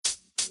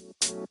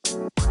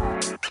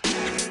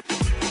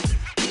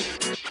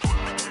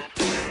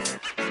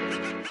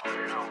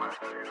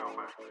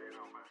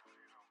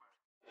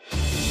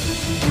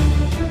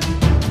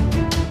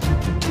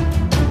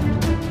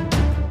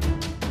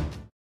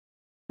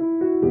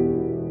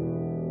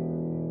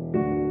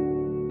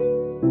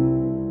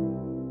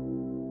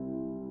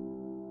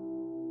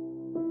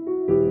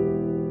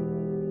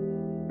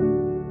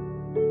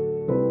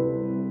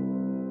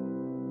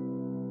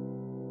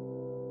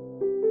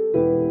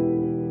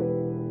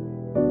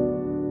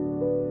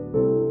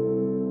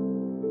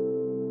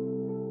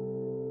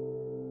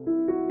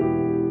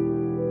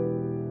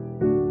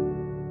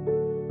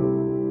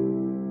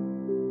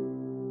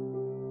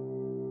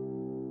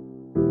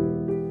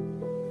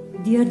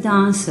Dear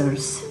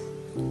dancers,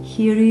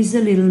 here is a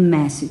little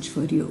message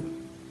for you.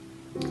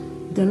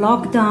 The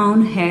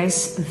lockdown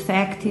has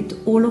affected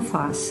all of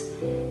us,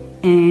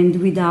 and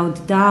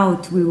without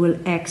doubt we will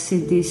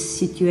exit this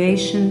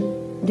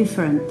situation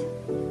different,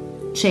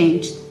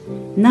 changed.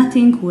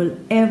 Nothing will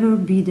ever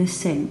be the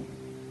same.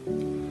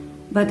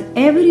 But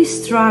every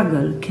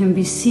struggle can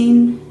be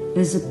seen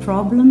as a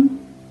problem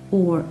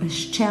or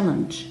as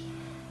challenge.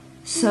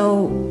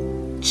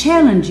 So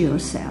challenge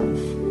yourself,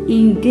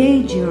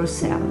 engage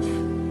yourself,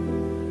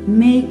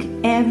 make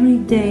every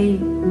day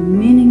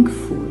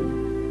meaningful.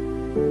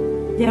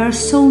 There are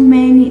so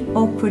many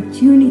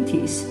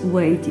opportunities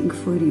waiting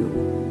for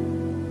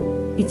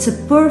you. It's a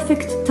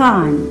perfect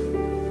time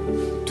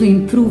to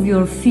improve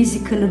your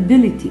physical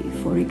ability,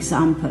 for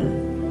example.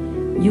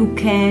 You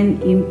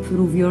can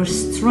improve your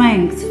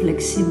strength,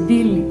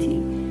 flexibility,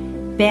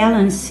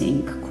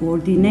 balancing,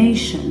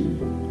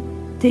 coordination.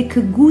 Take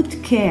a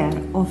good care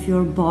of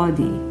your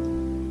body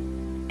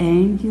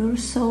and your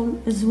soul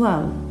as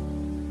well.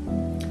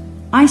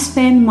 I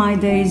spend my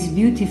days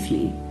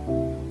beautifully,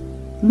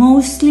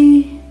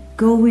 mostly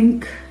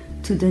going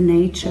to the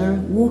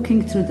nature,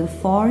 walking through the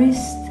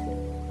forest,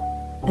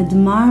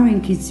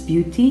 admiring its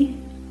beauty,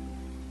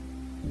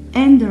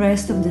 and the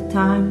rest of the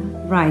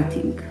time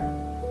writing.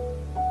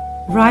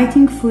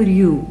 Writing for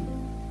you.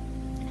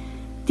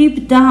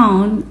 Deep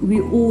down,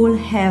 we all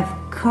have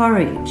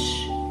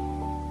courage,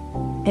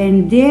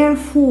 and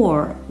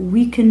therefore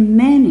we can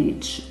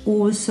manage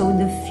also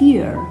the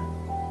fear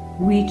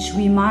which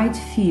we might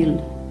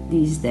feel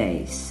these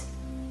days.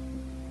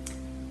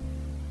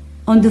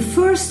 On the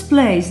first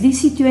place, this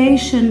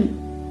situation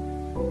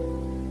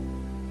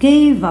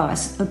gave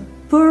us a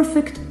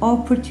perfect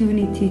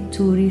opportunity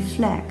to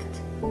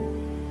reflect,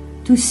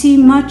 to see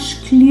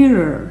much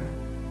clearer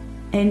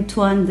and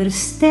to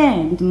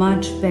understand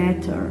much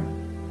better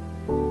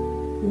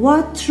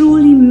what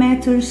truly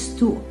matters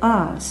to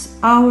us,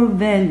 our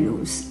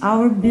values,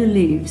 our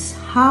beliefs,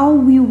 how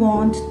we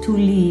want to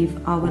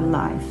live our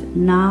life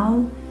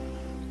now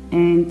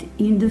and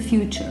in the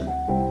future.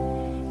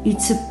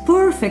 It's a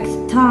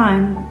perfect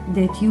time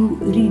that you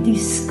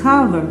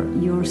rediscover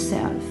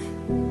yourself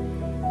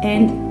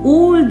and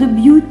all the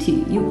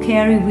beauty you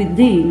carry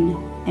within,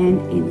 and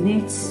it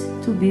needs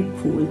to be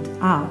pulled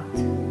out.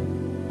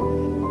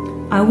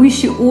 I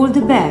wish you all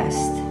the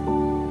best.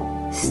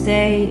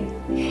 Stay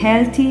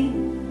healthy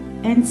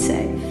and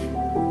safe.